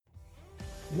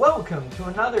Welcome to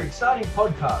another exciting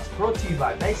podcast brought to you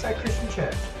by Bayside Christian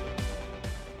Church.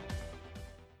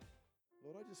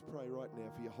 Lord, I just pray right now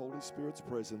for your Holy Spirit's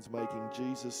presence, making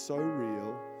Jesus so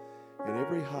real in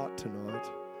every heart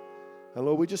tonight. And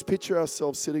Lord, we just picture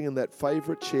ourselves sitting in that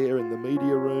favorite chair in the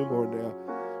media room, or in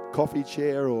our coffee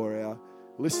chair, or our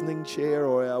listening chair,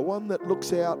 or our one that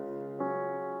looks out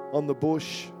on the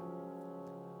bush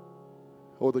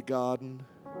or the garden.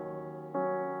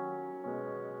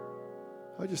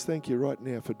 I just thank you right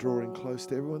now for drawing close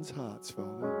to everyone's hearts,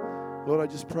 Father. Lord, I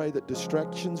just pray that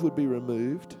distractions would be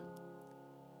removed.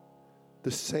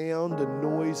 The sound and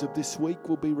noise of this week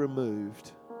will be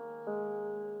removed.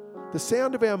 The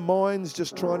sound of our minds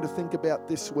just trying to think about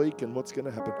this week and what's going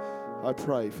to happen. I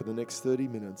pray for the next 30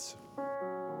 minutes.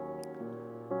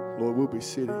 Lord, we'll be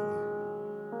sitting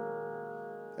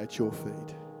at your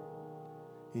feet.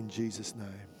 In Jesus'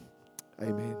 name,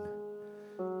 amen.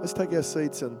 Let's take our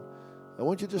seats, and I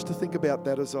want you just to think about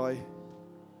that as I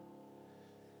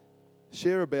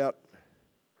share about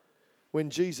when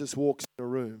Jesus walks in a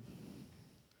room.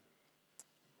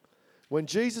 When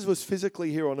Jesus was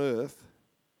physically here on earth,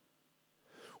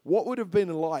 what would have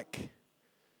been like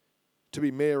to be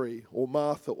Mary or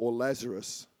Martha or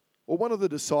Lazarus or one of the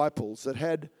disciples that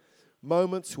had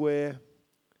moments where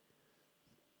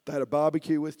they had a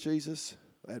barbecue with Jesus,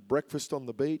 they had breakfast on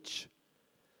the beach,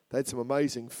 they had some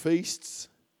amazing feasts?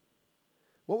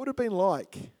 What would it have been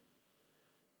like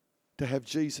to have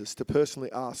Jesus to personally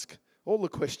ask all the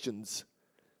questions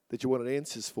that you wanted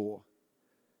answers for?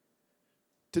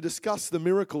 To discuss the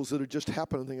miracles that had just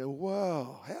happened and think,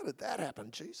 wow, how did that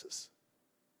happen, Jesus?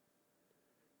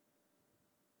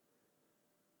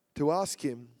 To ask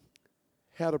him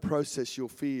how to process your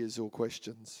fears or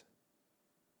questions.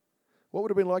 What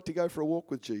would it have been like to go for a walk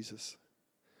with Jesus?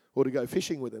 Or to go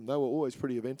fishing with him? They were always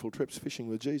pretty eventful trips fishing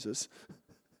with Jesus.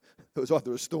 It was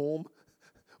either a storm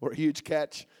or a huge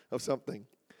catch of something.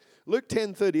 Luke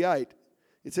 10:38,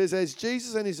 it says, as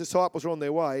Jesus and his disciples were on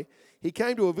their way, he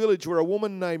came to a village where a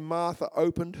woman named Martha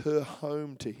opened her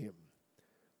home to him.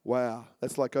 Wow,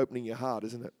 that's like opening your heart,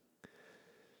 isn't it?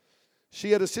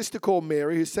 She had a sister called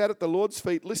Mary who sat at the Lord's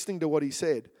feet listening to what he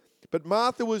said. But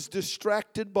Martha was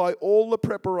distracted by all the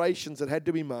preparations that had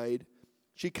to be made.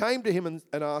 She came to him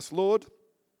and asked, Lord,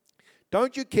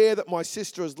 don't you care that my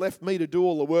sister has left me to do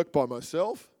all the work by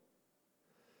myself?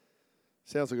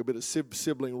 Sounds like a bit of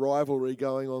sibling rivalry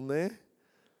going on there.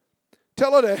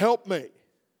 Tell her to help me.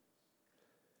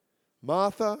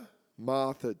 Martha,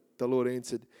 Martha, the Lord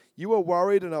answered, you are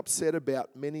worried and upset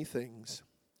about many things,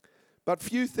 but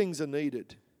few things are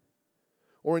needed,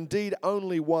 or indeed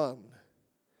only one.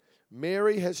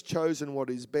 Mary has chosen what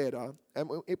is better,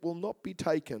 and it will not be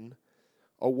taken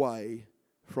away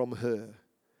from her.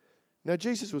 Now,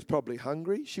 Jesus was probably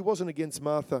hungry. She wasn't against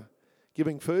Martha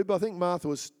giving food, but I think Martha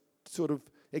was sort of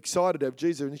excited to have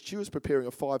Jesus, and she was preparing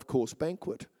a 5-course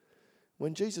banquet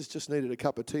when Jesus just needed a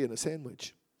cup of tea and a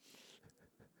sandwich.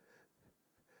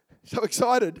 So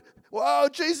excited. Whoa,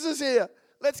 Jesus is here.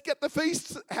 Let's get the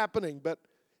feast happening. But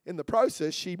in the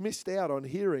process, she missed out on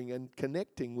hearing and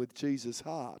connecting with Jesus'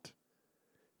 heart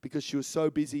because she was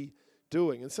so busy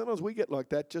doing. And sometimes we get like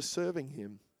that, just serving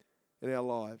him in our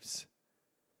lives.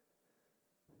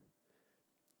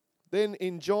 Then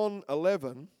in John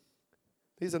 11,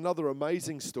 here's another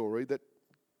amazing story that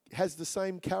has the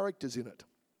same characters in it.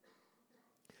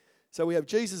 So we have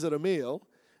Jesus at a meal.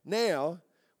 Now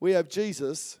we have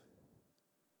Jesus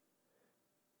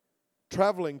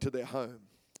traveling to their home.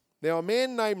 Now a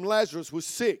man named Lazarus was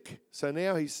sick. So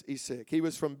now he's sick. He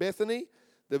was from Bethany,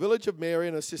 the village of Mary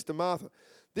and her sister Martha.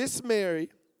 This Mary,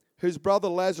 whose brother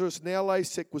Lazarus now lay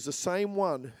sick, was the same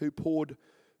one who poured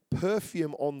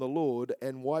perfume on the Lord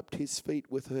and wiped his feet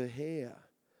with her hair.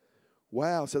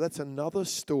 Wow, so that's another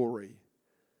story.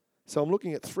 So I'm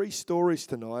looking at 3 stories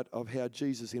tonight of how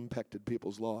Jesus impacted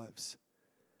people's lives.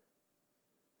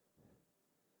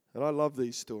 And I love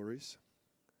these stories.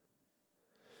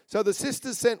 So the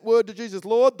sisters sent word to Jesus,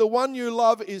 Lord, the one you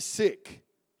love is sick.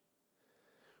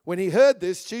 When he heard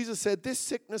this, Jesus said, this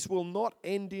sickness will not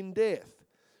end in death.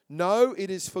 No, it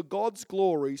is for God's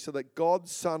glory, so that God's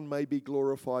Son may be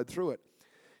glorified through it.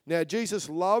 Now, Jesus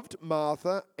loved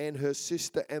Martha and her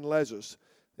sister and Lazarus.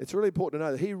 It's really important to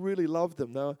know that he really loved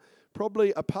them. Now,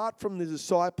 probably apart from the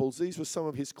disciples, these were some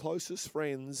of his closest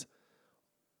friends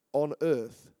on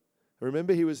earth.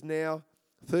 Remember, he was now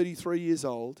 33 years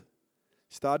old,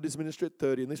 started his ministry at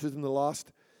 30, and this was in the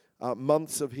last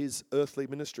months of his earthly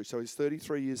ministry. So he's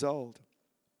 33 years old.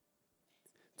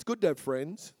 It's good to have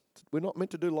friends. We're not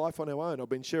meant to do life on our own. I've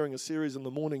been sharing a series in the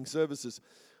morning services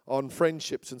on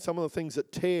friendships and some of the things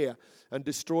that tear and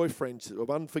destroy friendships, of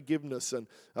unforgiveness and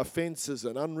offences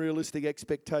and unrealistic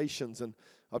expectations. And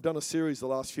I've done a series the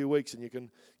last few weeks, and you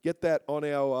can get that on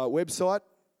our website.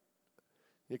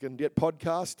 You can get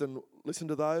podcasts and listen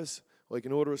to those, or you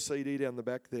can order a CD down the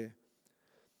back there.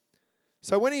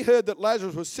 So when he heard that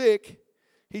Lazarus was sick,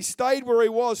 he stayed where he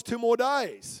was 2 more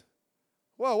days.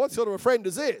 Well, what sort of a friend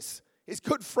is this? His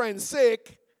good friend's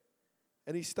sick,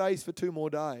 and he stays for 2 more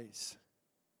days.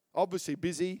 Obviously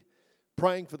busy,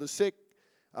 praying for the sick,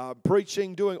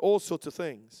 preaching, doing all sorts of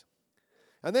things.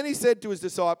 And then he said to his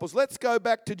disciples, let's go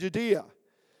back to Judea.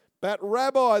 But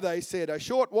Rabbi, they said, a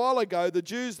short while ago the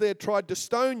Jews there tried to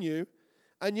stone you,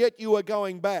 and yet you are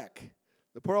going back.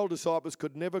 The poor old disciples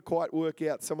could never quite work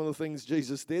out some of the things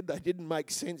Jesus did. They didn't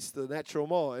make sense to the natural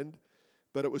mind,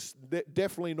 but it was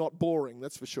definitely not boring,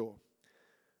 that's for sure.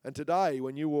 And today,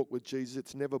 when you walk with Jesus,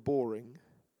 it's never boring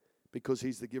because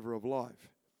he's the giver of life.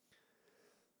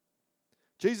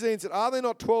 Jesus answered, are there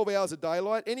not 12 hours of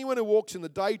daylight? Anyone who walks in the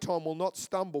daytime will not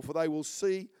stumble, for they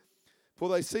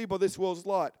see by this world's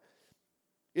light.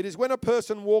 It is when a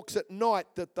person walks at night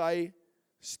that they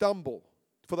stumble,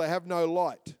 for they have no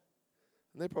light.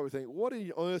 And they probably think, what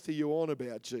on earth are you on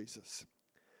about, Jesus?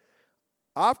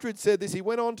 After he'd said this, he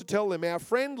went on to tell them, our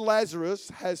friend Lazarus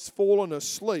has fallen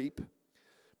asleep,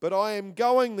 but I am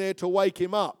going there to wake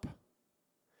him up.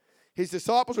 His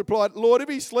disciples replied, Lord, if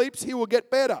he sleeps, he will get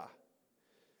better.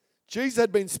 Jesus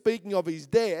had been speaking of his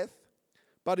death,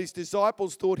 but his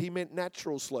disciples thought he meant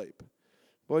natural sleep.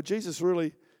 Well, Jesus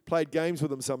really played games with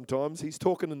them sometimes. He's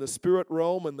talking in the spirit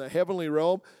realm and the heavenly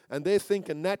realm, and they're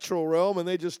thinking natural realm, and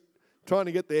they're just trying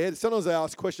to get their head. Sometimes I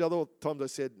ask questions, other times I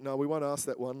said, no, we won't ask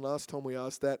that one. Last time we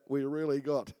asked that, we really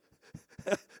got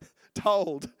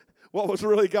told what was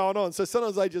really going on. So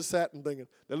sometimes they just sat and thinking,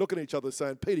 they're looking at each other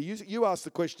saying, Peter, you ask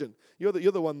the question. You're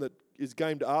the one that is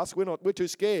game to ask. We're too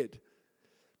scared.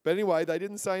 But anyway, they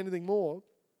didn't say anything more.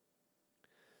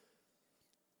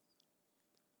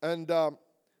 And the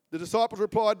disciples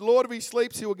replied, Lord, if he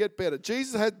sleeps, he will get better.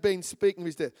 Jesus had been speaking of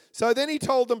his death. So then he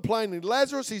told them plainly,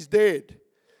 Lazarus is dead,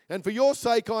 and for your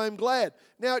sake I am glad.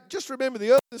 Now, just remember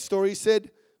the earlier story, he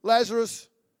said, Lazarus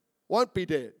won't be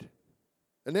dead.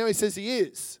 And now he says he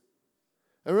is.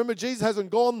 And remember, Jesus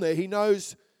hasn't gone there. He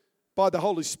knows by the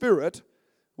Holy Spirit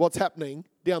what's happening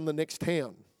down the next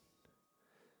town.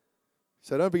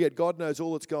 So don't forget, God knows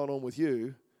all that's going on with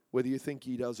you, whether you think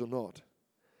he does or not.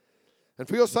 And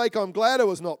for your sake, I'm glad I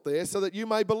was not there, so that you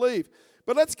may believe.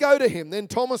 But let's go to him. Then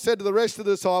Thomas said to the rest of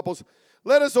the disciples,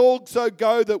 let us also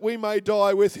go that we may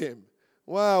die with him.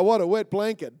 Wow, what a wet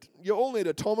blanket. You all need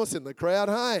a Thomas in the crowd,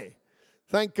 hey?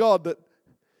 Thank God that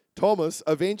Thomas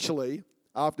eventually,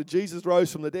 after Jesus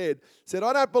rose from the dead, said,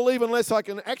 I don't believe unless I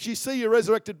can actually see your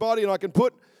resurrected body and I can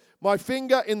put my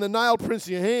finger in the nail prints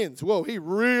in your hands. Well, he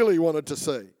really wanted to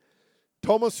see.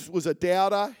 Thomas was a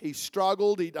doubter. He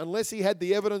struggled. Unless he had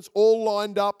the evidence all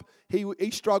lined up,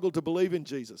 he struggled to believe in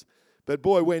Jesus. But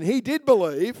boy, when he did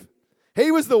believe,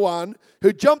 he was the one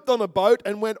who jumped on a boat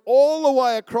and went all the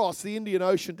way across the Indian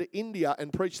Ocean to India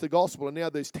and preached the gospel. And now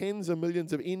there's tens of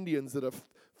millions of Indians that are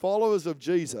followers of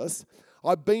Jesus.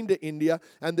 I've been to India,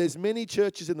 and there's many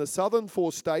churches in the southern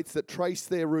 4 states that trace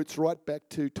their roots right back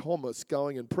to Thomas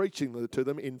going and preaching to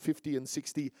them in 50 and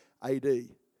 60 AD.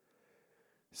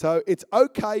 So it's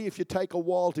okay if you take a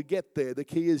while to get there. The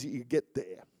key is you get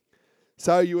there.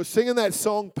 So you were singing that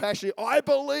song passionately. I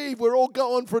believe we're all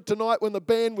going for it tonight when the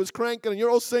band was cranking and you're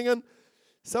all singing.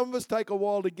 Some of us take a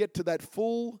while to get to that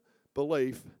full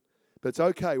belief. But it's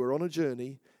okay. We're on a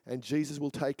journey and Jesus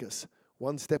will take us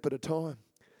one step at a time.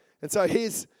 And so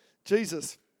here's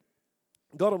Jesus.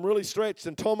 Got him really stretched.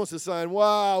 And Thomas is saying,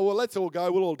 wow, well, let's all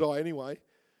go. We'll all die anyway.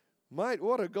 Mate,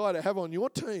 what a guy to have on your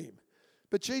team.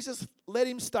 But Jesus let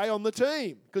him stay on the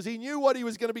team because he knew what he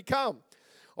was going to become.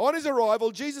 On his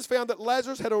arrival, Jesus found that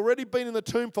Lazarus had already been in the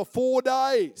tomb for 4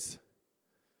 days.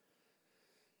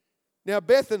 Now,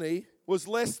 Bethany was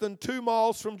less than 2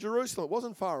 miles from Jerusalem. It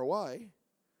wasn't far away.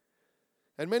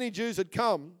 And many Jews had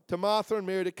come to Martha and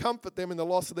Mary to comfort them in the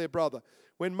loss of their brother.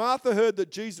 When Martha heard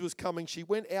that Jesus was coming, she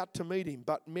went out to meet him,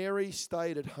 but Mary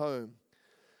stayed at home.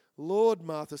 Lord,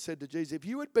 Martha said to Jesus, if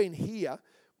you had been here,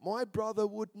 my brother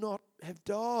would not have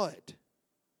died.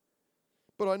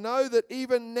 But I know that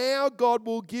even now God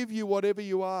will give you whatever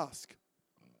you ask.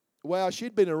 Wow,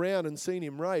 she'd been around and seen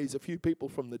him raise a few people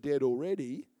from the dead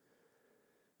already.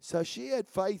 So she had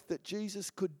faith that Jesus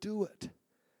could do it.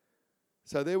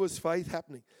 So there was faith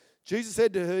happening. Jesus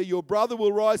said to her, your brother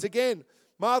will rise again.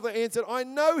 Martha answered, I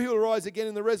know he'll rise again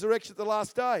in the resurrection at the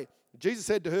last day. Jesus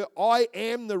said to her, I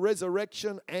am the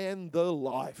resurrection and the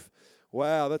life.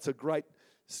 Wow, that's a great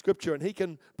Scripture, and He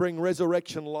can bring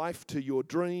resurrection life to your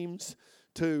dreams,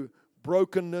 to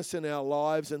brokenness in our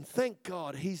lives. And thank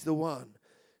God He's the one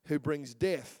who brings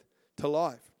death to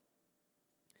life.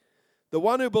 The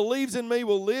one who believes in me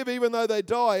will live even though they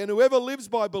die, and whoever lives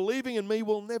by believing in me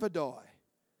will never die.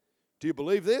 Do you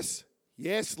believe this?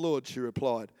 Yes, Lord, she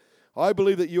replied. I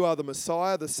believe that you are the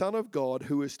Messiah, the Son of God,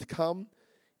 who is to come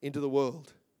into the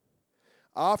world.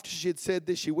 After she had said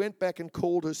this, she went back and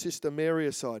called her sister Mary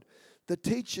aside. The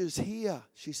teacher's here,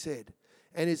 she said,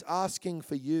 and is asking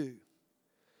for you.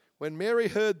 When Mary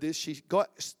heard this, she got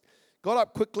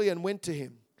up quickly and went to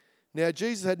him. Now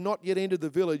Jesus had not yet entered the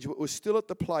village, but was still at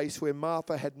the place where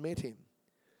Martha had met him.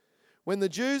 When the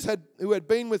Jews who had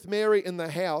been with Mary in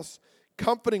the house,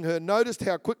 comforting her, noticed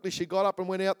how quickly she got up and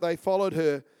went out, they followed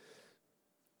her,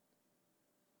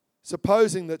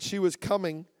 supposing that she was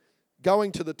going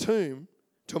to the tomb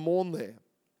to mourn there.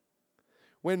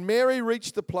 When Mary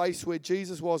reached the place where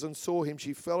Jesus was and saw him,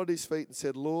 she fell at his feet and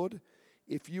said, Lord,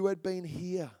 if you had been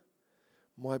here,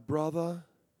 my brother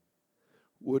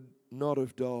would not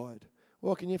have died.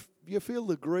 Well, can you feel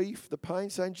the grief, the pain,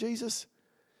 saying, Jesus,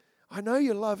 I know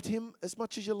you loved him as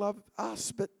much as you love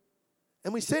us,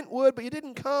 and we sent word, but you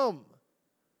didn't come.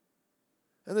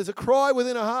 And there's a cry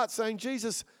within her heart saying,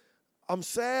 Jesus, I'm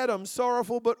sad, I'm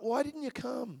sorrowful, but why didn't you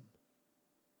come?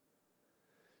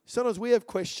 Sometimes we have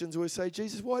questions where we say,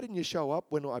 Jesus, why didn't you show up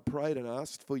when I prayed and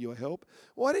asked for your help?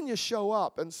 Why didn't you show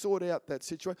up and sort out that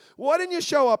situation? Why didn't you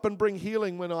show up and bring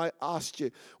healing when I asked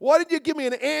you? Why didn't you give me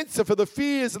an answer for the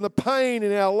fears and the pain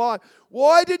in our life?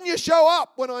 Why didn't you show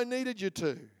up when I needed you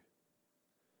to?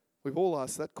 We've all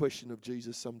asked that question of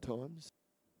Jesus sometimes.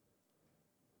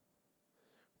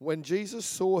 When Jesus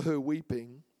saw her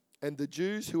weeping, and the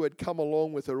Jews who had come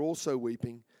along with her also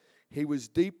weeping, he was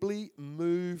deeply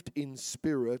moved in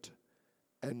spirit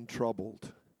and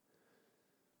troubled.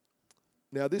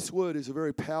 Now, this word is a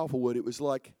very powerful word. It was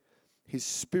like his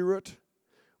spirit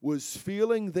was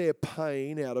feeling their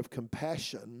pain out of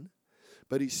compassion,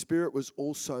 but his spirit was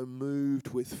also moved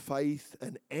with faith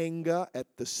and anger at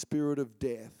the spirit of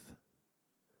death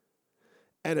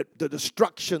and at the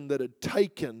destruction that had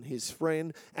taken his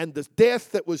friend and the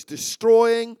death that was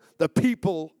destroying the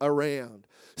people around.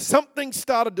 Something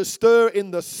started to stir in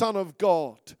the Son of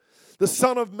God, the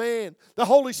Son of Man. The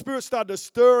Holy Spirit started to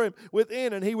stir him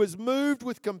within, and he was moved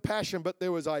with compassion, but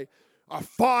there was a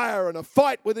fire and a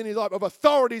fight within his life of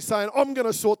authority saying, I'm going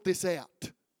to sort this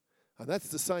out. And that's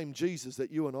the same Jesus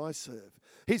that you and I serve.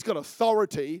 He's got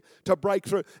authority to break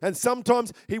through. And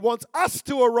sometimes he wants us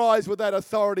to arise with that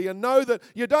authority and know that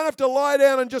you don't have to lie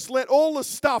down and just let all the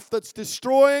stuff that's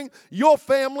destroying your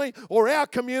family or our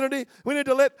community. We need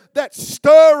to let that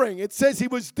stirring. It says he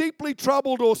was deeply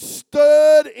troubled or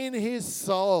stirred in his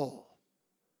soul.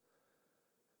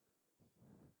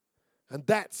 And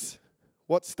that's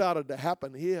what started to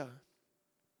happen here.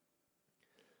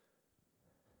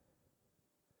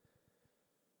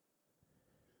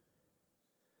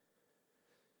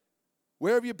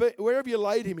 Where have you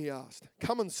laid him, he asked.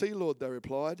 Come and see, Lord, they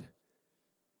replied.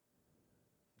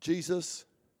 Jesus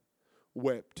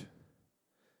wept.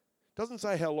 Doesn't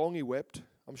say how long he wept.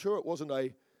 I'm sure it wasn't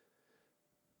a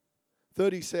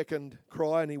 30-second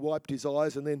cry and he wiped his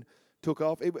eyes and then took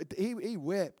off. He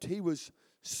wept. He was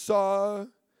so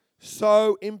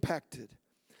impacted.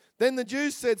 Then the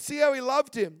Jews said, see how he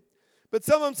loved him. But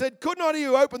some of them said, could not he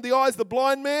who opened the eyes of the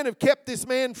blind man have kept this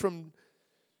man from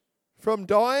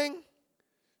dying?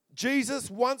 Jesus,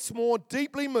 once more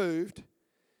deeply moved,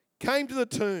 came to the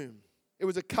tomb. It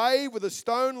was a cave with a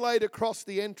stone laid across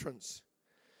the entrance.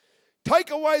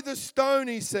 Take away the stone,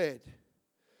 he said.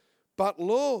 But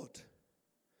Lord,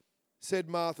 said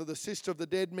Martha, the sister of the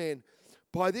dead man,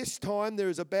 by this time there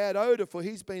is a bad odor, for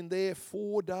he's been there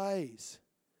 4 days.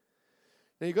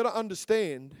 Now you've got to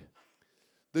understand,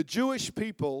 the Jewish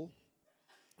people,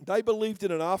 they believed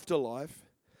in an afterlife,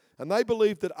 and they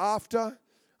believed that after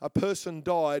a person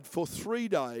died, for 3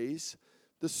 days,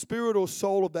 the spirit or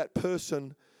soul of that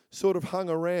person sort of hung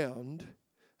around,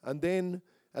 and then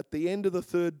at the end of the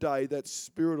 3rd day, that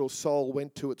spirit or soul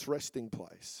went to its resting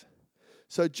place.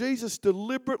 So Jesus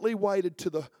deliberately waited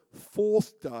to the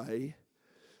 4th day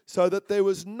so that there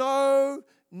was no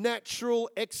natural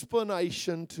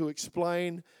explanation to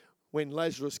explain when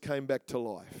Lazarus came back to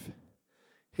life.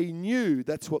 He knew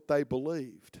that's what they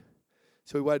believed.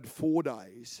 So he waited 4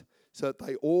 days so that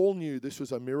they all knew this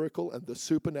was a miracle and the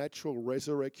supernatural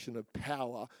resurrection of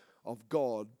power of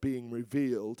God being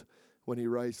revealed when he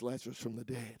raised Lazarus from the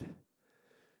dead.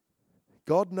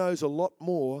 God knows a lot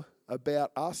more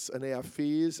about us and our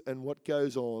fears and what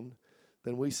goes on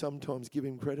than we sometimes give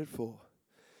him credit for.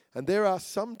 And there are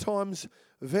sometimes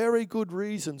very good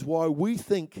reasons why we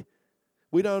think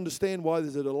we don't understand why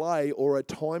there's a delay or a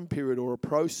time period or a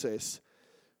process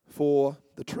for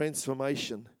the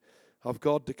transformation of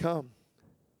God to come.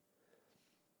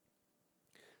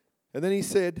 And then he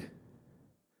said,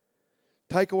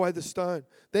 take away the stone.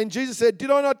 Then Jesus said,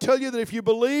 did I not tell you that if you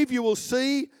believe, you will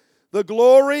see the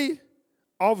glory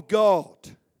of God?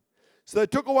 So they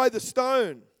took away the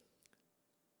stone.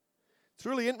 It's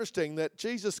really interesting that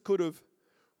Jesus could have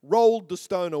rolled the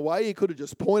stone away. He could have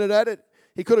just pointed at it.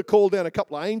 He could have called down a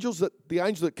couple of angels, the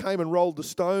angel that came and rolled the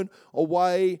stone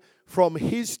away from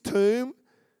his tomb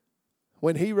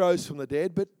when he rose from the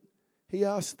dead, but he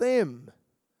asked them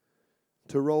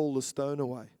to roll the stone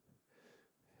away.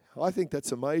 I think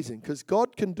that's amazing because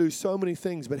God can do so many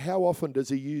things, but how often does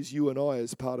he use you and I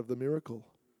as part of the miracle?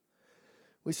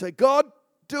 We say, God,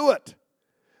 do it.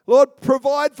 Lord,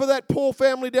 provide for that poor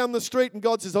family down the street, and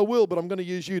God says, I will, but I'm going to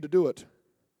use you to do it.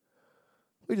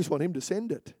 We just want him to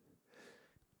send it.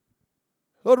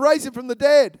 Lord, raise him from the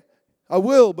dead. I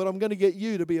will, but I'm going to get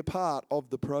you to be a part of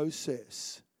the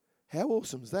process. How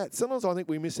awesome is that? Sometimes I think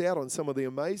we miss out on some of the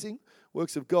amazing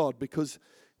works of God because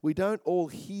we don't all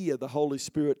hear the Holy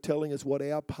Spirit telling us what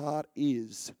our part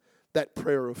is, that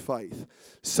prayer of faith.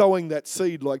 Sowing that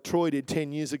seed like Troy did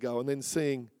 10 years ago and then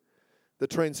seeing the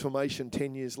transformation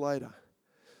 10 years later.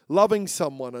 Loving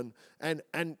someone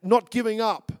and not giving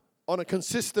up on a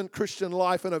consistent Christian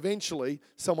life, and eventually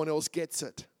someone else gets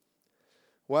it.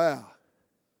 Wow.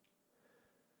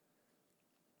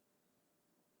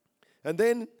 And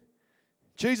then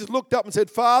Jesus looked up and said,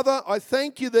 Father, I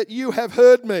thank you that you have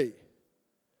heard me.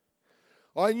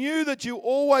 I knew that you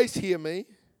always hear me,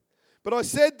 but I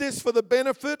said this for the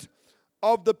benefit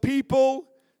of the people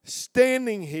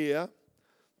standing here,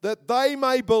 that they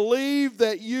may believe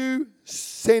that you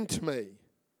sent me.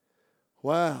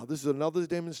 Wow, this is another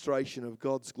demonstration of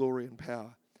God's glory and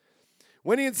power.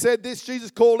 When he had said this,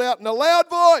 Jesus called out in a loud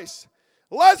voice,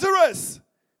 Lazarus,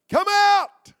 come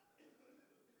out!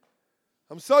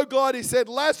 I'm so glad he said,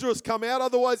 Lazarus, come out.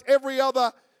 Otherwise, every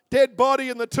other dead body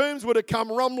in the tombs would have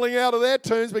come rumbling out of their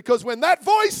tombs, because when that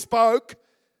voice spoke,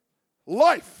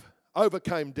 life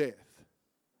overcame death.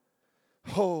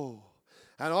 Oh,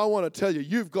 and I want to tell you,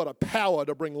 you've got a power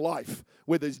to bring life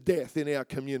where there's death in our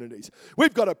communities.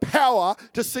 We've got a power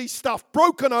to see stuff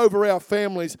broken over our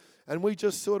families, and we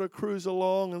just sort of cruise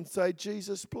along and say,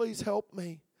 Jesus, please help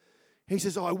me. He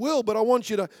says, I will, but I want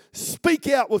you to speak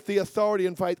out with the authority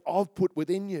and faith I've put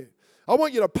within you. I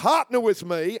want you to partner with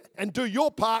me and do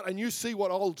your part, and you see what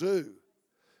I'll do.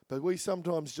 But we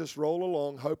sometimes just roll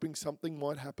along hoping something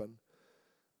might happen.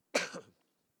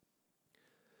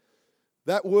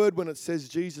 That word, when it says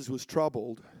Jesus was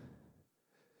troubled,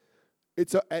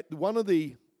 it's at one of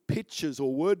the pictures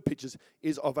or word pictures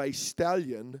is of a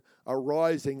stallion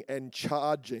arising and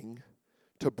charging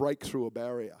to break through a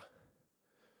barrier.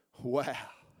 Wow.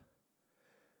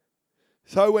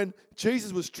 So when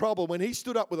Jesus was troubled, when he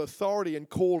stood up with authority and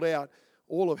called out,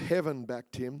 all of heaven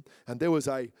backed him, and there was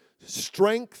a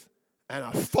strength and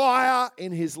a fire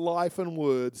in his life and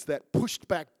words that pushed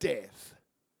back death.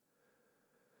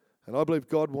 And I believe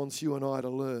God wants you and I to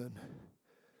learn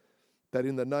that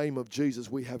in the name of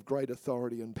Jesus we have great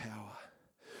authority and power.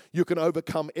 You can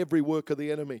overcome every work of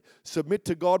the enemy. Submit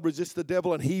to God, resist the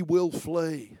devil, and he will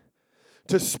flee.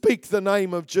 To speak the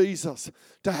name of Jesus,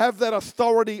 to have that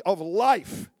authority of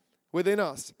life within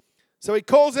us. So he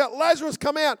calls out, Lazarus,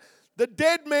 come out. The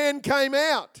dead man came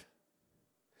out,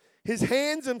 his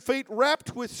hands and feet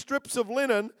wrapped with strips of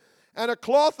linen and a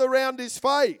cloth around his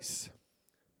face.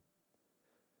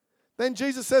 Then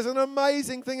Jesus says an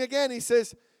amazing thing again. He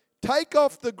says, take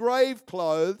off the grave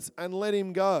clothes and let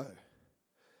him go.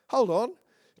 Hold on.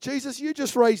 Jesus, you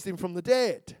just raised him from the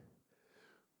dead.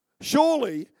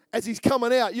 Surely, as he's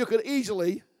coming out, you could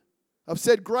easily have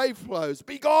said, grave clothes,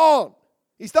 be gone.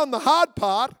 He's done the hard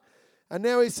part. And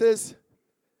now he says,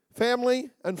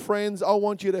 family and friends, I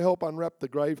want you to help unwrap the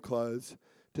grave clothes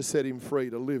to set him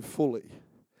free, to live fully.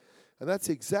 And that's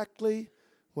exactly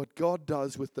what God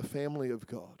does with the family of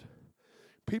God.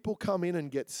 People come in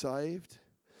and get saved.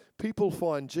 People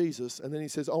find Jesus, and then he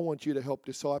says, I want you to help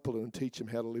disciple them and teach them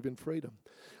how to live in freedom.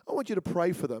 I want you to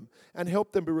pray for them and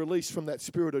help them be released from that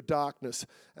spirit of darkness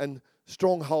and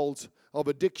strongholds of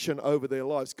addiction over their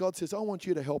lives. God says, I want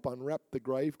you to help unwrap the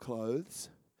grave clothes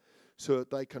so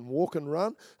that they can walk and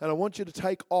run. And I want you to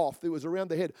take off, it was around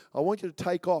the head, I want you to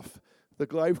take off the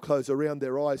grave clothes around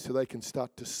their eyes so they can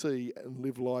start to see and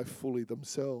live life fully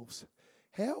themselves.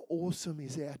 How awesome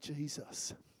is our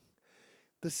Jesus?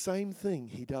 The same thing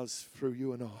he does through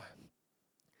you and I.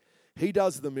 He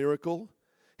does the miracle.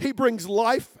 He brings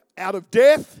life out of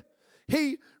death.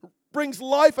 He brings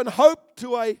life and hope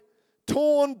to a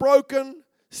torn, broken,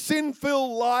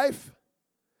 sin-filled life.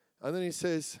 And then he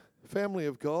says, family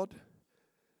of God,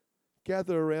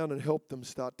 gather around and help them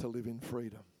start to live in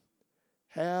freedom.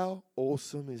 How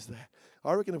awesome is that?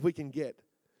 I reckon if we can get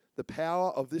the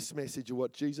power of this message of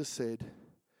what Jesus said,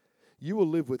 you will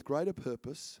live with greater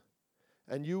purpose,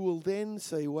 and you will then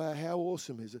say, wow, how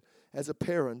awesome is it? As a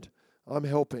parent, I'm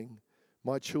helping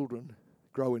my children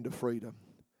grow into freedom.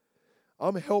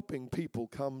 I'm helping people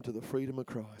come to the freedom of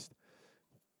Christ.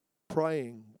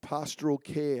 Praying, pastoral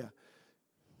care,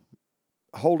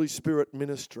 Holy Spirit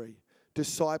ministry,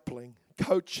 discipling,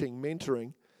 coaching,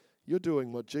 mentoring. You're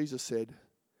doing what Jesus said.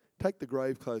 Take the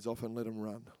grave clothes off and let them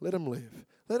run. Let them live.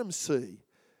 Let them see.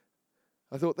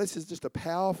 I thought this is just a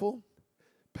powerful,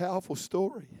 powerful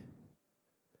story.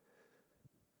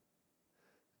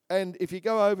 And if you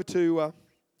go over to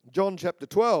John chapter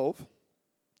 12,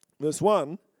 verse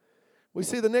 1, we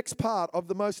see the next part of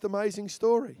the most amazing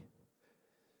story.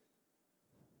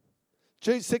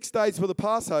 6 days for the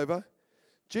Passover,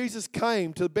 Jesus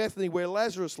came to Bethany where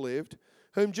Lazarus lived,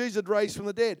 whom Jesus had raised from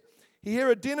the dead.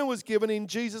 Here a dinner was given in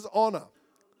Jesus' honor.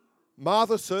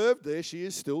 Martha served. There she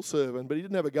is, still serving, but he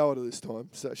didn't have a go at her this time.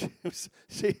 So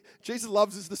Jesus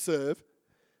loves us to serve.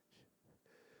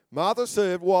 Martha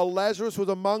served while Lazarus was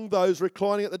among those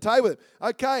reclining at the table with him.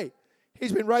 Okay,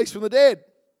 he's been raised from the dead.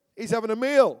 He's having a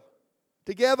meal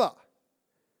together.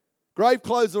 Grave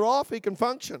clothes are off, he can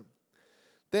function.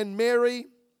 Then Mary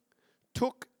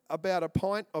took about a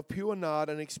pint of pure nard,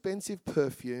 an expensive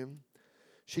perfume.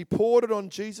 She poured it on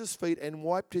Jesus' feet and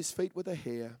wiped his feet with her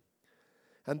hair.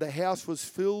 And the house was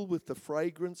filled with the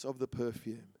fragrance of the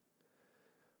perfume.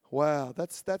 Wow,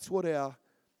 that's what our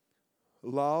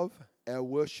love, our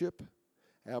worship,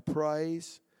 our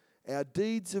praise, our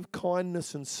deeds of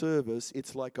kindness and service,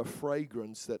 it's like a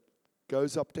fragrance that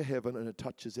goes up to heaven and it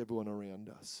touches everyone around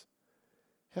us.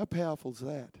 How powerful is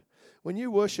that? When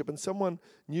you worship and someone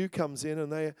new comes in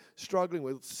and they're struggling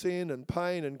with sin and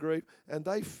pain and grief, and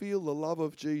they feel the love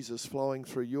of Jesus flowing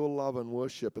through your love and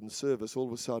worship and service, all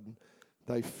of a sudden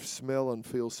they smell and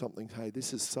feel something. Hey,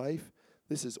 this is safe.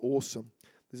 This is awesome.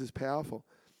 This is powerful.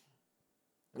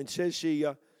 It says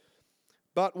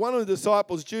but one of the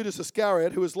disciples, Judas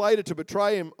Iscariot, who was later to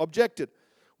betray him, objected.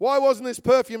 Why wasn't this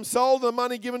perfume sold and the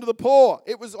money given to the poor?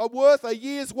 It was worth a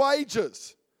year's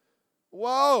wages.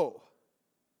 Whoa.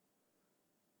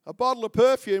 A bottle of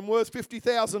perfume worth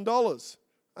 $50,000.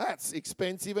 That's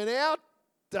expensive in our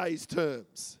days'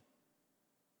 terms.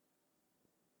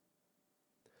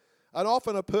 And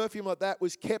often a perfume like that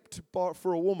was kept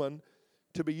for a woman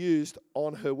to be used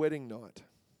on her wedding night.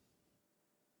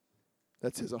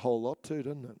 That says a whole lot too,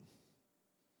 doesn't it?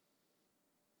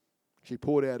 She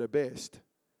poured out her best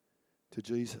to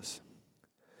Jesus.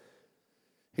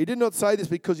 He did not say this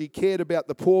because he cared about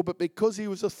the poor, but because he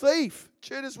was a thief.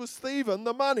 Judas was thieving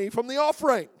the money from the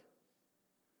offering.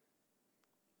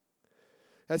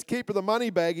 As keeper of the money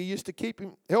bag, he used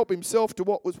to help himself to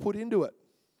what was put into it.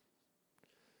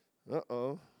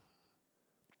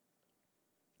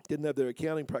 Didn't have their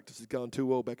accounting practices going too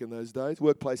well back in those days.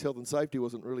 Workplace health and safety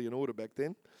wasn't really in order back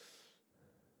then.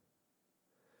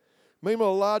 Meanwhile,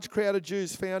 a large crowd of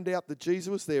Jews found out that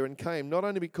Jesus was there and came not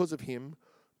only because of him,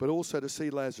 but also to see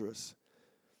Lazarus,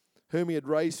 whom he had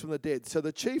raised from the dead. So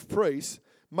the chief priests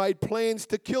made plans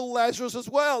to kill Lazarus as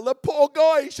well. The poor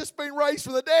guy, he's just been raised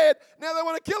from the dead. Now they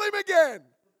want to kill him again.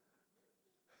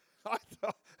 I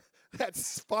thought,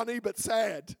 that's funny but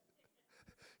sad.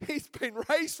 He's been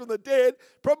raised from the dead,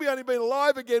 probably only been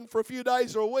alive again for a few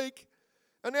days or a week.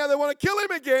 And now they want to kill him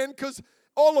again because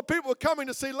all the people are coming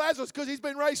to see Lazarus because he's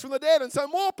been raised from the dead. And so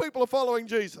more people are following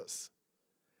Jesus.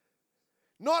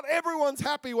 Not everyone's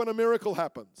happy when a miracle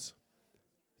happens.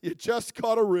 You just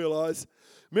got to realize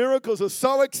miracles are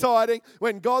so exciting.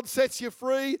 When God sets you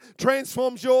free,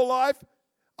 transforms your life.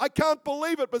 I can't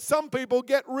believe it, but some people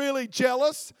get really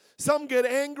jealous. Some get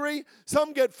angry.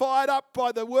 Some get fired up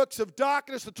by the works of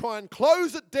darkness to try and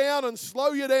close it down and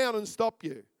slow you down and stop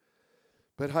you.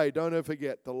 But hey, don't ever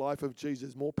forget, the life of Jesus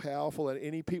is more powerful than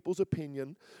any people's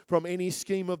opinion, from any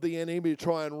scheme of the enemy to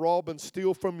try and rob and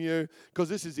steal from you, because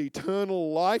this is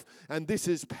eternal life and this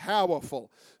is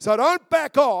powerful. So don't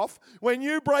back off when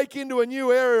you break into a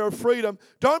new area of freedom.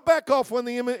 Don't back off when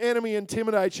the enemy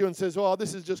intimidates you and says, oh,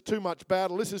 this is just too much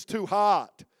battle. This is too hard.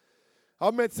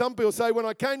 I've met some people say, when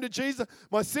I came to Jesus,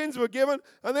 my sins were given,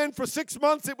 and then for 6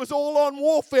 months it was all on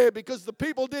warfare because the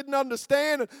people didn't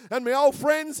understand, and my old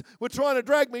friends were trying to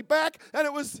drag me back, and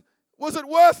it was it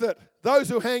worth it? Those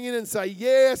who hang in and say,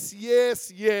 yes,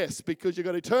 yes, yes, because you've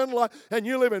got eternal life, and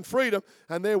you live in freedom,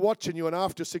 and they're watching you, and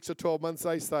after 6 or 12 months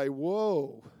they say,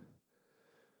 whoa,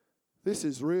 This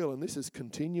is real and this is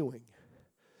continuing.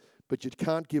 But you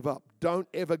can't give up. Don't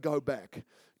ever go back.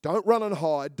 Don't run and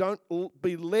hide. Don't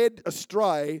be led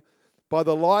astray by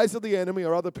the lies of the enemy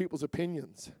or other people's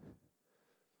opinions.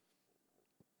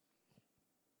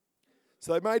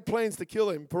 So they made plans to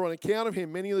kill him. For on account of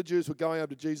him, many of the Jews were going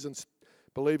over to Jesus and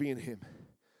believing in him.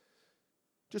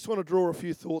 Just want to draw a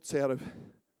few thoughts out of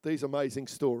these amazing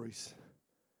stories.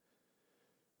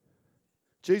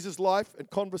 Jesus' life and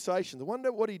conversations. I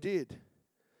wonder what he did.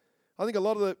 I think a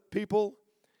lot of the people,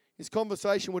 his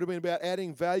conversation would have been about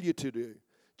adding value to do.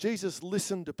 Jesus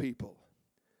listened to people.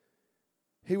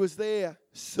 He was there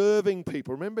serving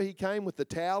people. Remember, he came with the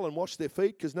towel and washed their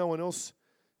feet because no one else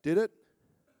did it.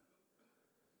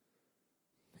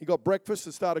 He got breakfast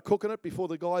and started cooking it before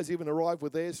the guys even arrived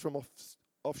with theirs from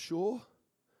offshore.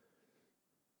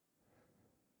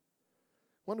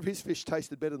 Wonder if his fish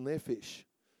tasted better than their fish.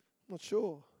 Not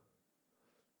sure.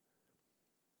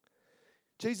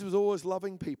 Jesus was always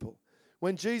loving people.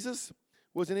 When Jesus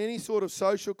was in any sort of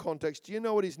social context, do you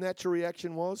know what his natural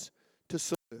reaction was? To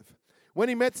serve. When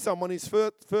he met someone, his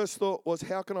first thought was,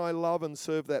 how can I love and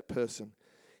serve that person?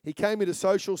 He came into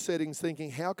social settings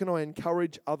thinking, how can I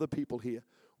encourage other people here?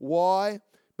 Why?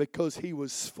 Because he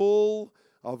was full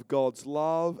of God's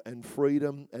love and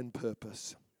freedom and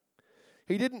purpose.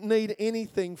 He didn't need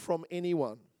anything from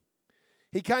anyone.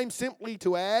 He came simply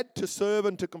to add, to serve,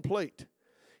 and to complete.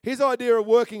 His idea of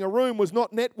working a room was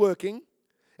not networking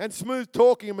and smooth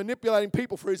talking and manipulating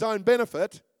people for his own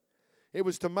benefit. It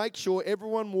was to make sure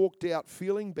everyone walked out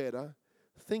feeling better,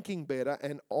 thinking better,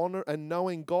 and honor and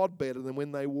knowing God better than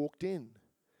when they walked in.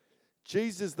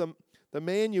 Jesus, the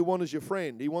man you want as your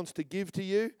friend. He wants to give to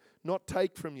you, not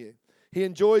take from you. He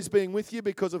enjoys being with you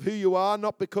because of who you are,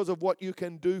 not because of what you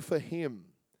can do for him.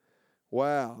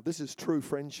 Wow, this is true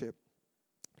friendship.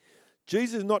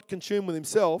 Jesus is not consumed with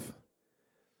himself.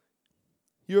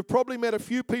 You have probably met a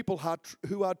few people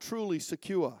who are truly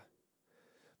secure.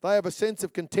 They have a sense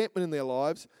of contentment in their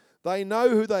lives. They know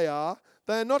who they are.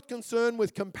 They are not concerned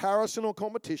with comparison or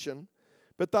competition,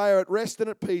 but they are at rest and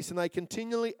at peace, and they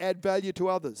continually add value to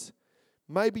others.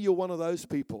 Maybe you're one of those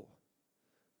people.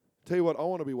 Tell you what, I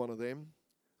want to be one of them.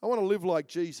 I want to live like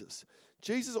Jesus.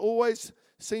 Jesus always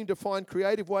seemed to find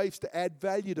creative ways to add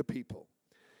value to people.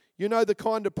 You know the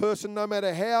kind of person, no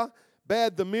matter how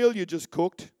bad the meal you just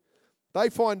cooked, they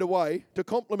find a way to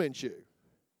compliment you.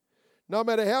 No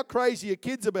matter how crazy your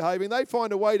kids are behaving, they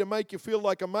find a way to make you feel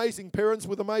like amazing parents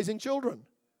with amazing children.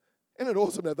 Isn't it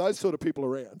awesome to have those sort of people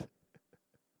around?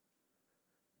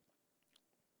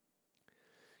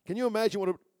 Can you imagine what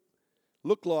it would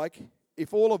look like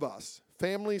if all of us,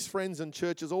 families, friends, and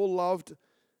churches, all lived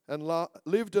and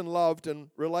loved and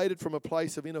related from a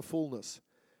place of inner fullness?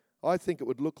 I think it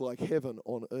would look like heaven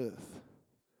on earth.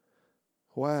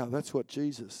 Wow, that's what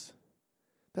Jesus.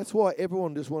 That's why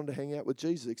everyone just wanted to hang out with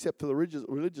Jesus, except for the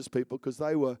religious people, because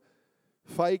they were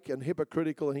fake and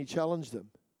hypocritical, and he challenged them.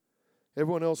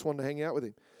 Everyone else wanted to hang out with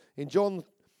him. In John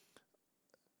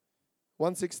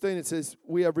 1:16 it says,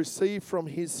 we have received from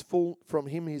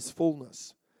him his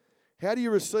fullness. How do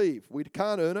you receive? We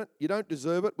can't earn it. You don't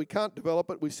deserve it. We can't develop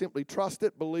it. We simply trust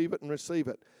it, believe it, and receive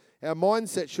it. Our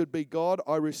mindset should be, God,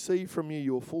 I receive from you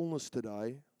your fullness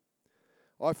today.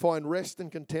 I find rest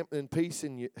and contentment and peace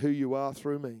in who you are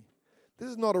through me. This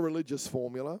is not a religious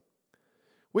formula.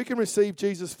 We can receive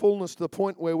Jesus' fullness to the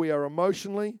point where we are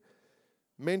emotionally,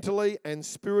 mentally, and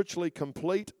spiritually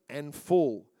complete and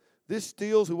full. This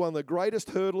deals with one of the greatest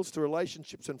hurdles to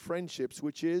relationships and friendships,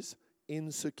 which is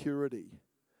insecurity.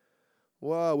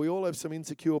 Wow, we all have some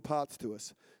insecure parts to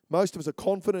us. Most of us are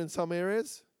confident in some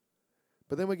areas,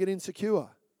 but then we get insecure.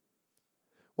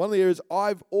 One of the areas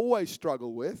I've always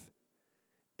struggled with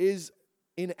is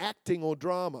in acting or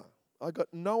drama. I got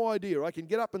no idea. I can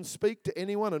get up and speak to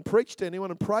anyone and preach to anyone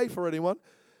and pray for anyone,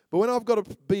 but when I've got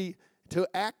to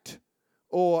act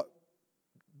or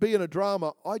be in a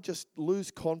drama, I just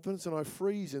lose confidence and I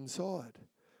freeze inside.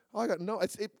 I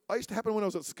used to happen when I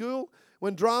was at school.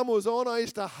 When drama was on, I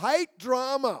used to hate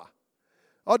drama.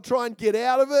 I'd try and get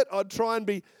out of it. I'd try and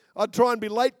be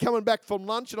late coming back from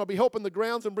lunch, and I'd be helping the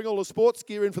grounds and bring all the sports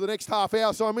gear in for the next half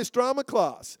hour, so I missed drama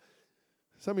class.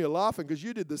 Some of you are laughing because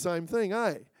you did the same thing,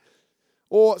 eh?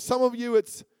 Or some of you,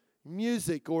 it's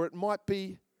music, or it might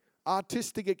be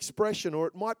artistic expression, or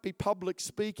it might be public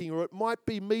speaking, or it might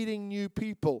be meeting new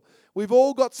people. We've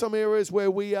all got some areas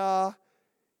where we are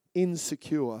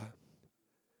insecure.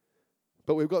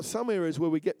 But we've got some areas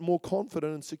where we get more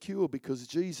confident and secure because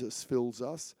Jesus fills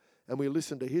us and we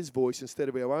listen to his voice instead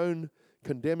of our own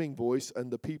condemning voice and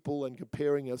the people and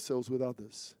comparing ourselves with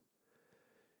others.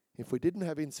 If we didn't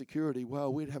have insecurity,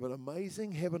 well, we'd have an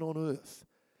amazing heaven on earth.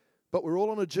 But we're all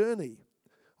on a journey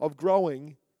of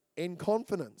growing in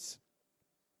confidence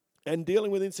and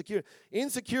dealing with insecurity.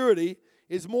 Insecurity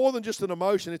is more than just an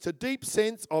emotion. It's a deep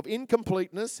sense of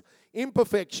incompleteness,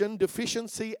 imperfection,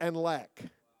 deficiency, and lack.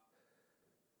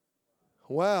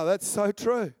 Wow, that's so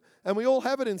true. And we all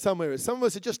have it in some areas. Some of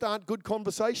us just aren't good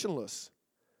conversationalists.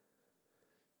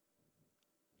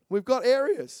 We've got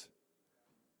areas.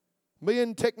 Me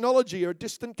and technology are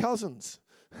distant cousins.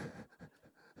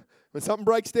 When something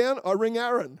breaks down, I ring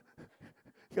Aaron.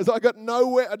 Because I got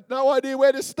no idea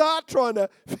where to start trying to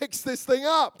fix this thing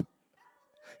up.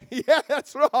 Yeah,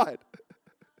 that's right.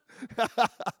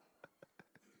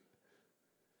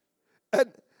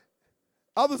 And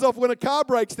others off when a car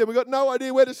breaks down, we've got no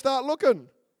idea where to start looking.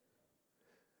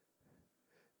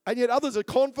 And yet others are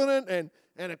confident and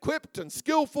equipped and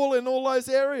skillful in all those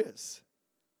areas.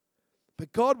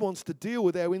 But God wants to deal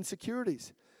with our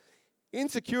insecurities.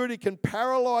 Insecurity can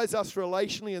paralyze us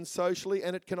relationally and socially,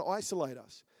 and it can isolate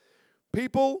us.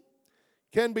 People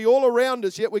can be all around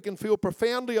us, yet we can feel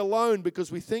profoundly alone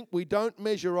because we think we don't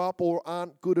measure up or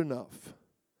aren't good enough.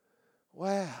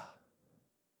 Wow.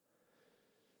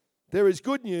 There is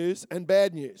good news and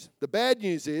bad news. The bad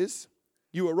news is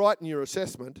you were right in your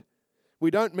assessment.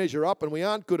 We don't measure up and we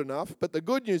aren't good enough. But the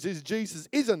good news is Jesus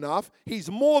is enough. He's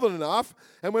more than enough.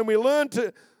 And when we learn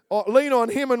to lean on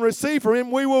Him and receive from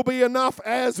Him, we will be enough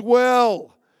as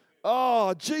well.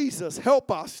 Oh, Jesus, help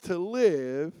us to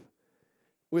live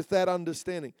with that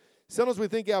understanding. Sometimes we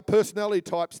think our personality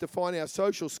types define our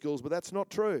social skills, but that's not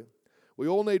true. We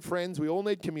all need friends. We all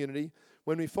need community.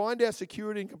 When we find our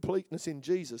security and completeness in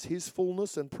Jesus, His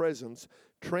fullness and presence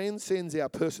transcends our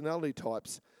personality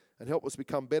types and help us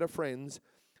become better friends,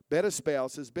 better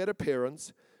spouses, better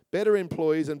parents, better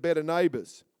employees, and better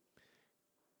neighbours.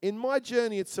 In my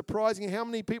journey, it's surprising how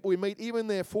many people we meet, even in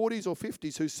their 40s or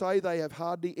 50s, who say they have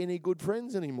hardly any good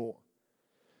friends anymore.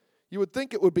 You would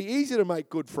think it would be easier to make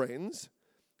good friends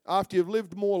after you've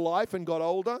lived more life and got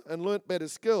older and learnt better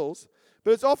skills,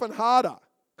 but it's often harder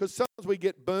because sometimes we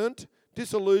get burnt,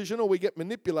 disillusioned, or we get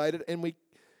manipulated and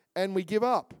we give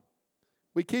up.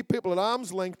 We keep people at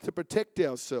arm's length to protect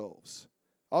ourselves.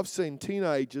 I've seen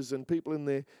teenagers and people in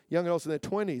their young adults in their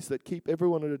 20s that keep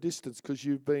everyone at a distance because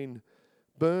you've been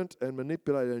burnt and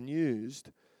manipulated and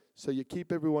used. So you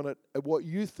keep everyone at what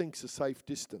you think's a safe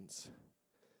distance.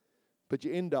 But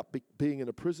you end up being in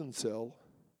a prison cell,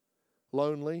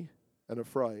 lonely and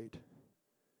afraid,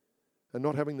 and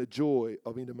not having the joy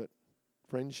of intimate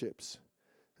friendships.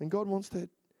 And God wants to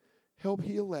help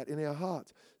heal that in our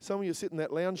hearts. Some of you sit in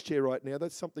that lounge chair right now.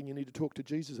 That's something you need to talk to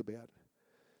Jesus about.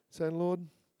 Saying, Lord,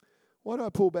 why do I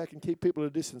pull back and keep people at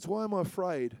a distance? Why am I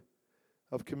afraid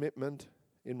of commitment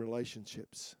in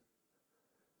relationships?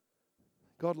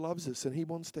 God loves us and He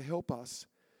wants to help us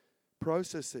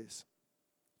process this.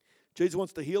 Jesus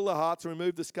wants to heal the hearts and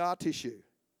remove the scar tissue.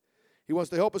 He wants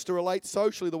to help us to relate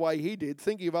socially the way He did,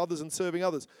 thinking of others and serving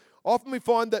others. Often we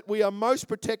find that we are most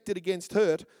protected against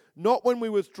hurt, not when we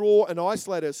withdraw and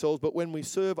isolate ourselves, but when we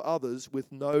serve others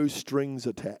with no strings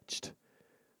attached.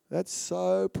 That's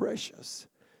so precious.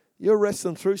 You're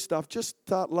wrestling through stuff. Just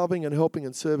start loving and helping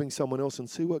and serving someone else and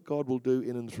see what God will do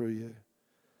in and through you.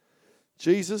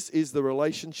 Jesus is the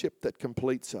relationship that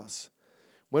completes us.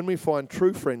 When we find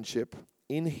true friendship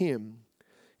in Him,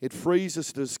 it frees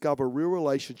us to discover real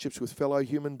relationships with fellow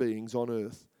human beings on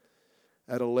earth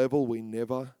at a level we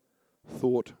never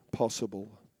thought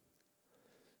possible.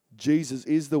 Jesus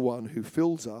is the one who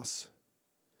fills us,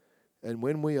 and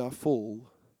when we are full,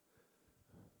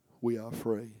 we are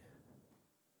free.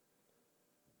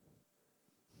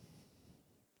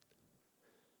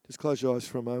 Just close your eyes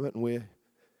for a moment, and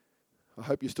I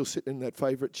hope you're still sitting in that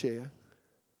favourite chair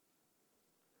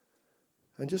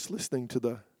and just listening to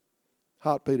the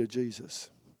heartbeat of Jesus.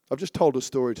 I've just told a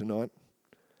story tonight.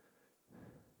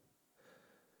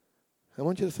 I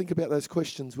want you to think about those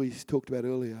questions we talked about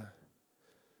earlier.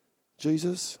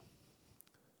 Jesus,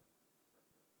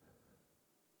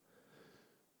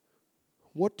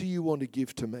 what do you want to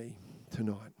give to me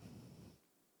tonight?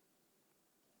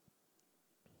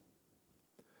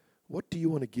 What do you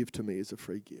want to give to me as a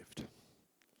free gift?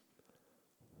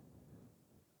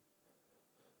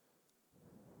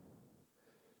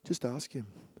 Just ask Him.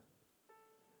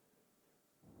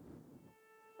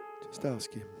 Just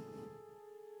ask Him.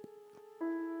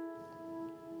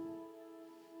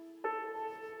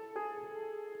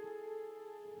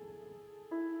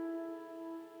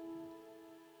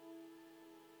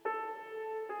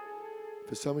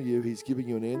 For some of you, He's giving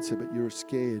you an answer, but you're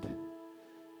scared.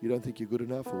 You don't think you're good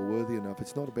enough or worthy enough.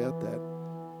 It's not about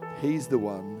that. He's the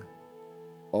one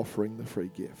offering the free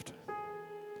gift.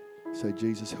 Say,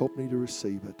 Jesus, help me to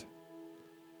receive it.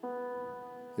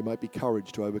 It might be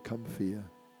courage to overcome fear.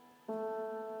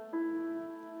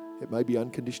 It may be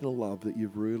unconditional love that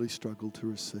you've really struggled to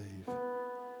receive.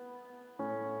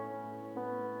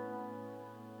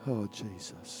 Oh,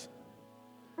 Jesus.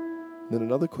 And then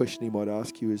another question he might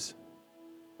ask you is,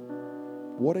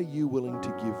 what are you willing to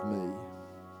give me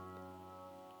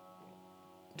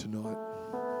tonight?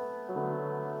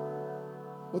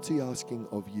 What's he asking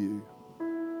of you?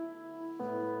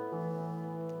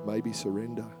 Maybe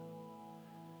surrender.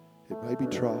 It may be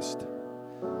trust.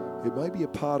 It may be a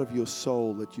part of your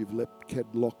soul that you've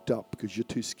kept locked up because you're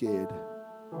too scared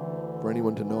for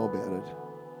anyone to know about it.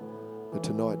 But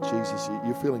tonight, Jesus,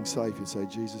 you're feeling safe. You say,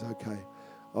 Jesus, okay,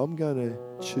 I'm going to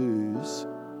choose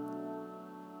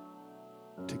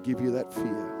to give you that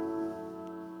fear.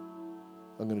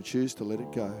 I'm going to choose to let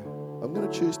it go. I'm going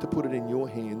to choose to put it in your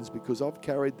hands because I've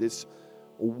carried this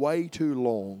way too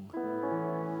long.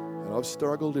 And I've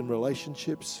struggled in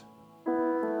relationships.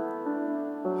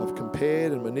 I've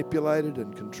compared and manipulated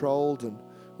and controlled,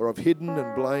 or I've hidden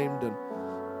and blamed. And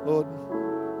Lord,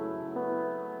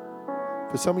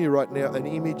 for some of you right now, an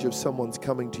image of someone's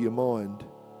coming to your mind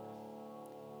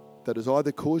that has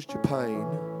either caused you pain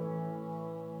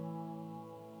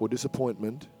or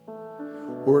disappointment,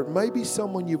 or it may be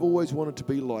someone you've always wanted to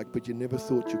be like, but you never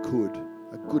thought you could,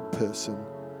 a good person,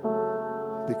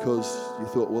 because you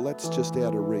thought, well, that's just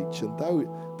out of reach. And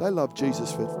they love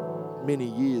Jesus for many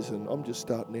years, and I'm just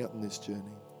starting out in this journey.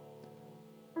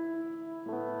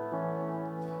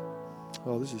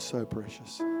 Oh, this is so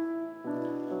precious.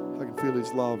 I can feel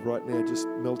his love right now just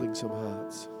melting some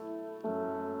hearts.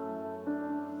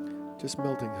 Just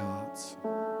melting hearts.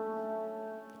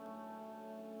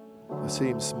 I see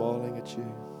him smiling at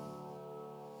you.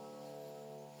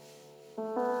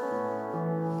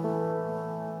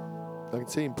 I can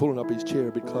see him pulling up his chair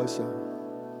a bit closer,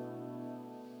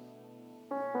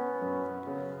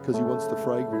 because he wants the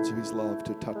fragrance of his love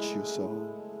to touch your soul.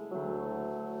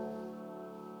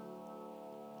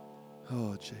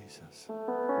 Oh, Jesus.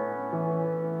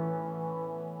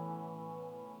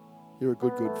 You're a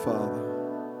good, good Father.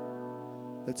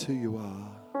 That's who you are.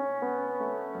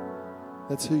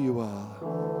 That's who you are.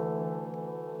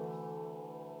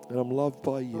 And I'm loved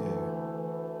by you.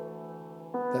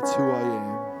 That's who I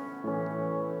am.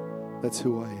 That's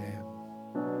who I am.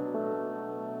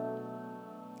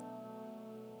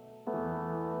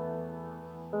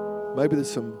 Maybe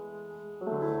there's some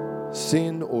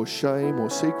sin or shame or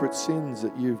secret sins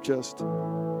that you've just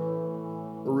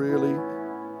really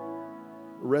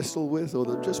wrestled with, or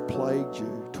that just plagued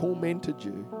you, tormented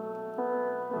you.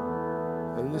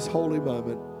 And in this holy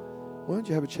moment, why don't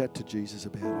you have a chat to Jesus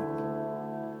about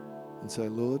it and say,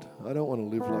 Lord, I don't want to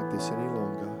live like this any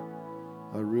longer.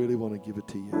 I really want to give it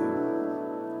to you.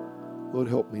 Lord,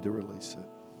 help me to release it.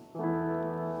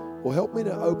 Or help me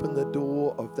to open the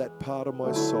door of that part of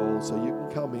my soul so you can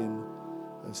come in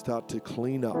and start to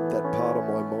clean up that part of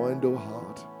my mind or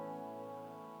heart.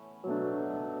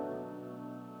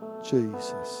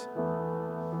 Jesus.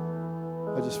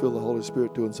 I just feel the Holy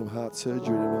Spirit doing some heart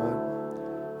surgery tonight.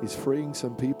 He's freeing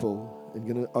some people and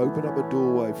going to open up a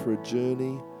doorway for a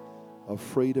journey of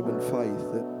freedom and faith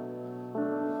that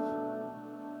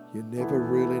you never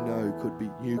really know could be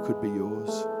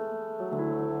yours.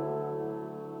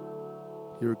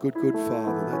 You're a good, good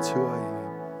Father. That's who I am.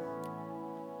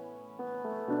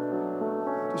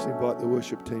 Just invite the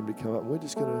worship team to come up, and we're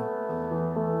just going to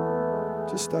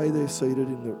just stay there seated,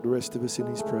 and the rest of us in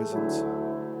his presence.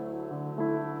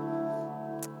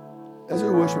 As we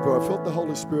worship, I felt the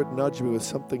Holy Spirit nudge me with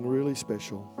something really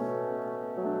special.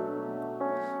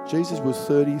 Jesus was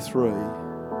 33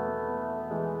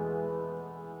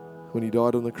 when he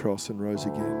died on the cross and rose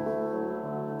again.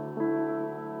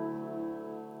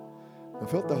 I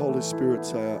felt the Holy Spirit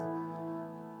say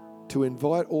to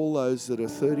invite all those that are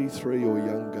 33 or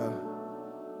younger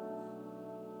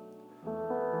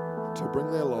to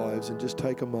bring their lives and just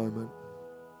take a moment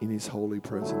in his holy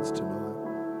presence tonight.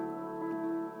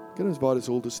 I'm going to invite us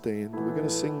all to stand. We're going to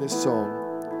sing this song.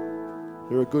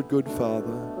 You're a good, good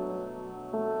Father.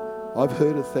 I've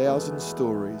heard 1,000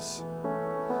 stories.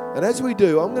 And as we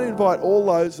do, I'm going to invite all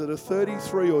those that are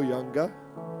 33 or younger.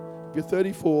 If you're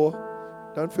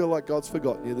 34, don't feel like God's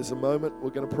forgotten you. There's a moment we're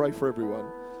going to pray for everyone.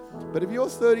 But if you're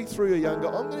 33 or younger,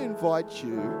 I'm going to invite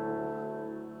you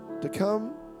to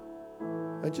come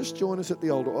and just join us at the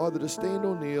altar, either to stand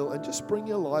or kneel, and just bring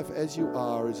your life as you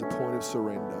are as a point of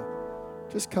surrender.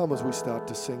 Just come as we start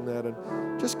to sing that, and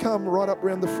just come right up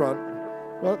around the front,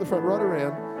 right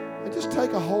around, and just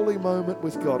take a holy moment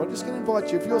with God. I'm just going to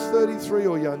invite you, if you're 33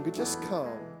 or younger, just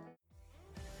come.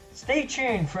 Stay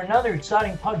tuned for another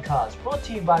exciting podcast brought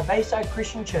to you by Bayside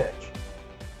Christian Church.